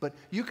 But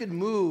you could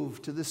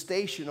move to the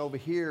station over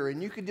here,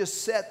 and you could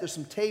just sit. There's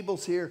some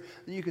tables here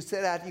that you could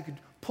sit at. You could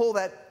pull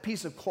that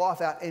piece of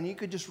cloth out, and you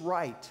could just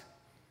write.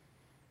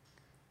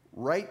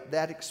 Write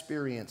that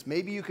experience.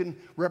 Maybe you can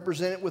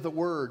represent it with a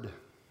word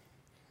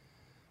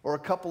or a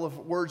couple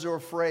of words or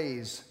a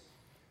phrase.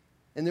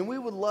 And then we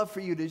would love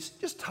for you to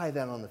just tie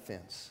that on the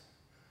fence.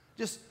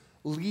 Just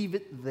leave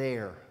it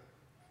there.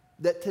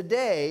 That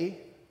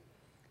today,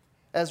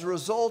 as a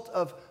result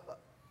of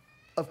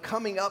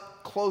coming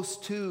up close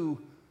to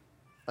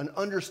an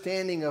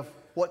understanding of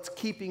what's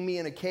keeping me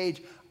in a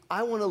cage,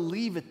 I want to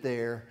leave it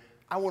there.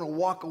 I want to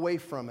walk away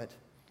from it.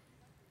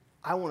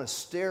 I want to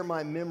stare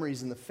my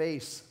memories in the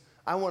face.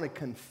 I want to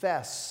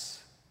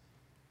confess.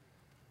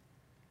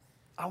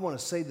 I want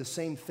to say the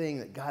same thing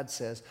that God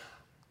says.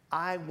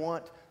 I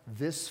want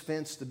this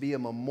fence to be a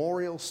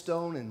memorial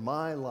stone in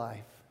my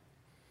life,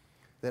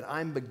 that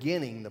I'm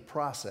beginning the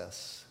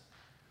process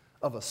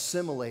of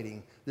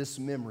assimilating this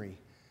memory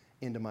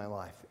into my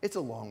life. It's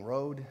a long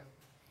road.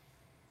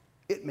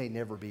 It may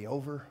never be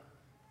over,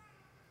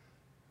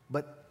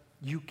 but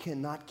you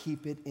cannot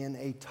keep it in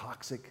a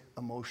toxic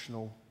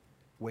emotional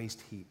waste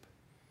heap.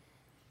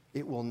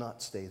 It will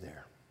not stay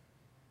there.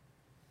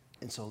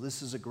 And so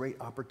this is a great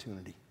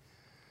opportunity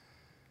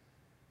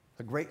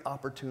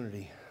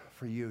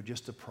for you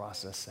just to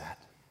process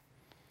that.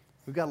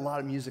 We've got a lot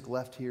of music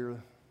left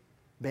here.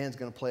 Band's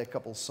going to play a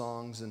couple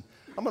songs, and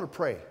I'm going to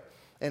pray.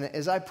 And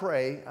as I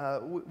pray,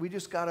 we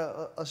just got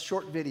a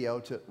short video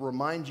to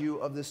remind you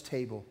of this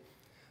table,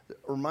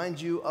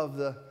 remind you of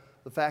the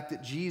fact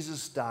that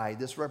Jesus died.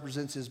 This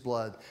represents his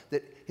blood,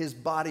 that his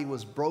body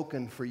was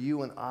broken for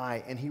you and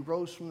I, and he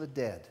rose from the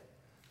dead.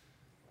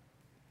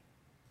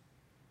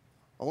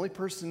 Only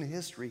person in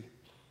history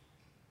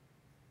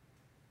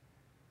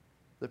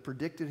that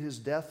predicted his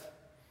death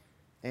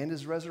and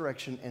his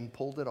resurrection and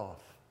pulled it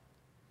off.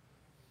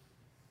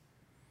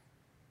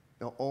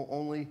 No,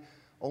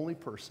 only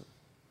person.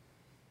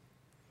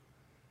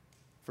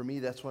 For me,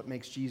 that's what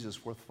makes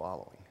Jesus worth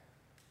following.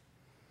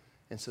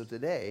 And so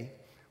today,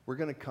 we're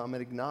going to come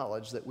and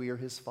acknowledge that we are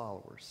his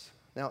followers.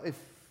 Now, if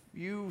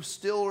you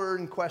still are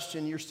in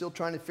question, you're still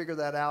trying to figure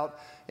that out,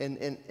 and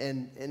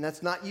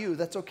that's not you,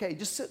 that's okay.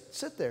 Just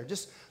sit there.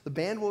 Just the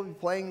band will be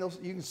playing those.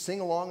 You can sing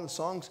along the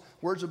songs.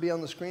 Words will be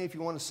on the screen if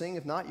you want to sing.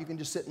 If not, you can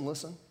just sit and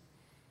listen.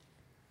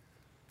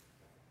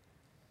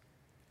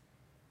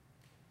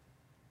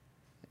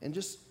 And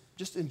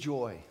just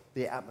enjoy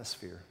the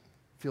atmosphere.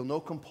 Feel no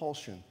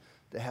compulsion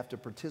to have to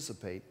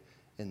participate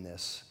in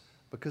this,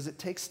 because it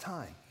takes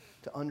time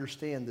to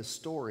understand this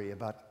story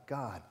about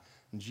God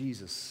and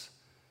Jesus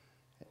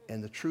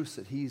and the truths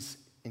that he's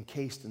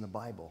encased in the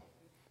Bible,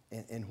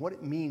 and what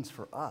it means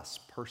for us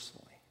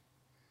personally.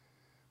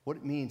 What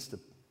it means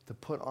to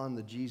put on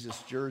the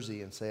Jesus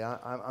jersey and say,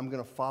 I'm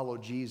going to follow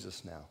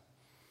Jesus now.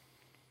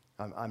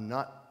 I'm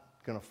not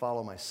going to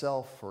follow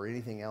myself or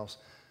anything else.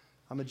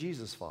 I'm a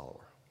Jesus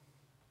follower.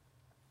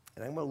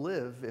 And I'm going to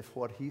live as if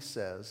what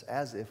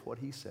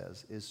he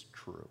says is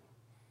true.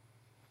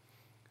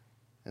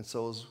 And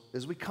so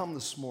as we come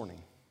this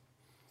morning,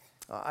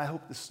 I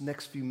hope this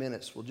next few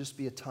minutes will just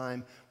be a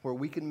time where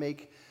we can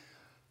make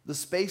the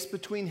space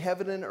between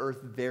heaven and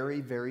earth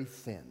very, very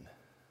thin.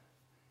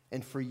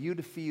 And for you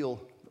to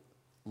feel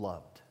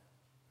loved.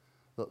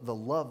 The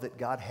love that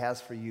God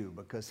has for you,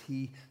 because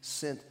he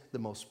sent the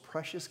most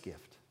precious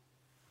gift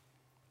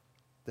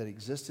that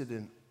existed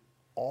in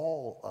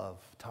all of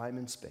time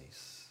and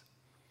space.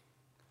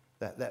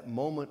 That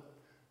moment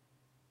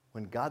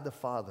when God the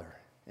Father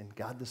and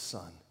God the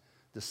Son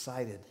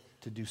decided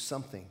to do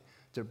something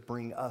to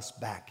bring us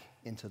back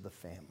into the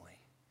family.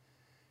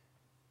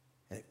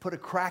 And it put a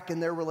crack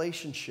in their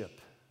relationship.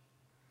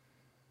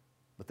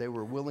 But they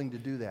were willing to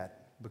do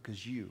that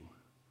because you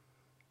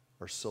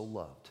are so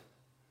loved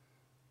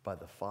by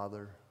the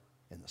Father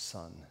and the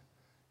Son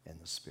and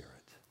the Spirit.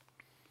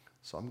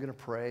 So I'm going to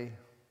pray,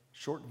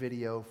 short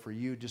video for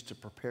you just to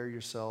prepare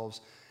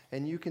yourselves.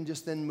 And you can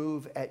just then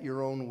move at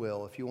your own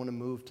will. If you want to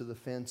move to the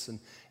fence and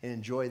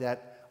enjoy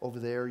that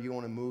over there, you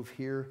want to move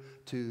here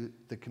to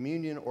the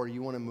communion, or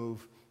you want to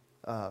move,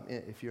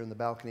 if you're in the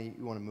balcony,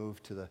 you want to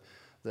move to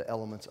the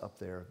elements up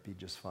there. It'd be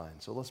just fine.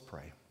 So let's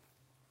pray.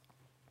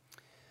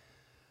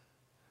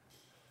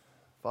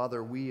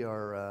 Father,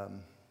 we're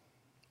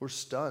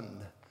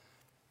stunned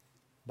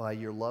by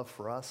your love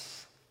for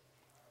us.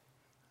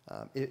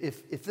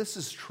 If this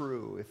is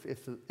true,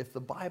 if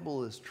the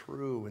Bible is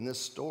true, and this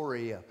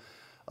story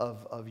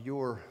of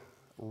your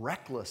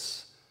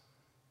reckless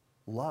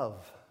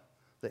love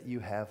that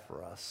you have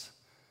for us,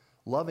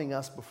 loving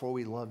us before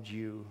we loved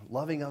you,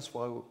 loving us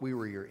while we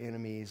were your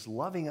enemies,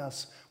 loving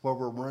us while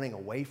we're running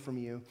away from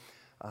you.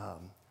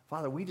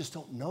 Father, we just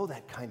don't know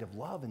that kind of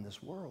love in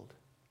this world.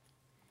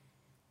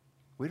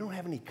 We don't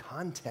have any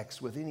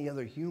context with any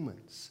other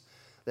humans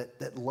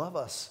that love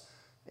us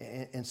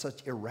in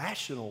such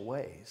irrational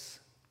ways.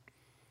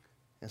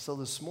 And so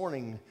this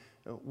morning,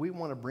 we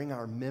want to bring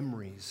our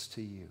memories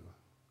to you.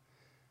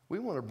 We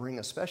want to bring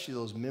especially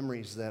those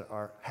memories that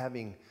are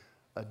having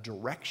a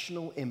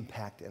directional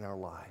impact in our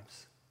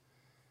lives.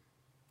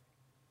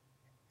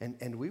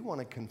 And we want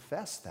to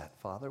confess that,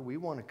 Father. We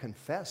want to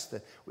confess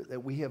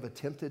that we have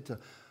attempted to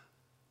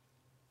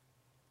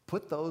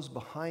put those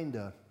behind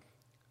a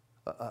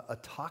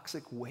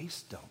toxic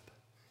waste dump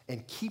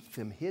and keep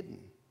them hidden.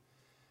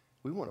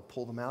 We want to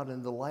pull them out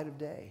into the light of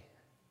day.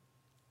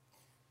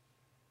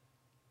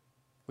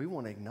 We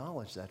want to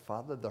acknowledge that,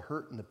 Father, the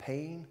hurt and the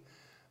pain,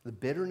 the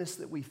bitterness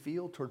that we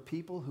feel toward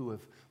people who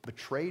have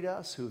betrayed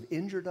us, who have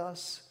injured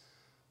us.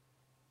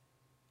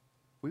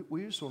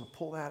 We just want to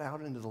pull that out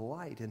into the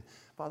light. And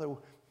Father,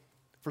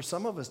 for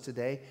some of us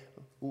today,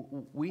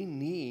 we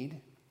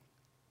need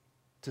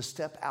to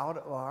step out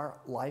of our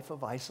life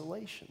of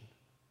isolation.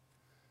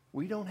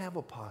 We don't have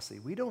a posse.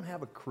 We don't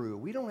have a crew.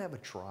 We don't have a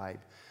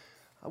tribe.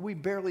 We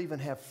barely even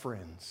have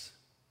friends.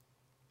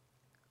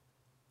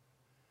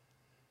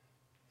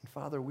 And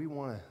Father, we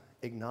want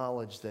to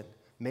acknowledge that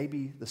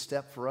maybe the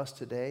step for us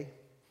today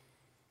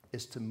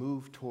is to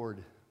move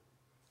toward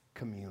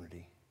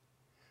community.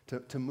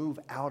 To move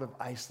out of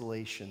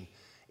isolation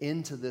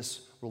into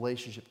this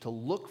relationship, to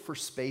look for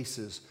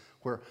spaces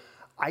where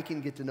I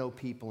can get to know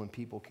people and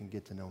people can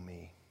get to know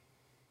me.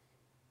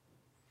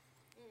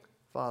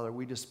 Father,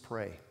 we just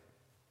pray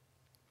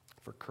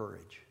for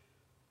courage.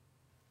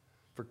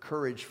 For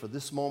courage for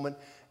this moment,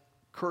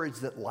 courage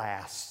that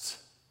lasts.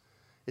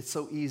 It's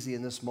so easy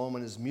in this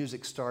moment as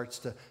music starts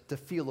to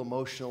feel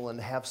emotional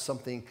and have some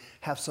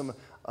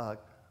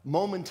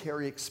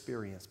momentary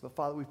experience. But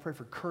Father, we pray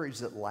for courage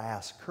that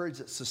lasts, courage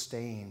that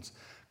sustains,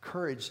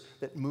 courage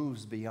that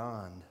moves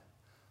beyond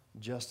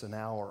just an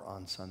hour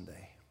on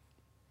Sunday.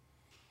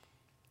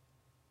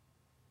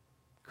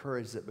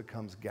 Courage that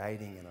becomes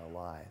guiding in our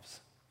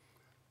lives.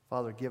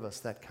 Father, give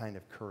us that kind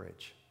of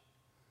courage.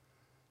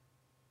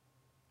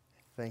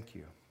 Thank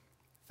you.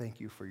 Thank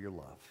you for your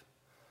love.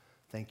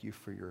 Thank you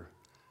for your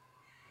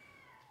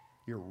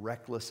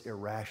reckless,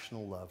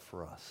 irrational love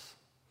for us.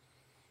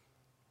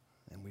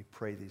 And we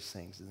pray these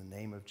things in the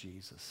name of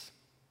Jesus.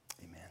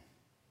 Amen.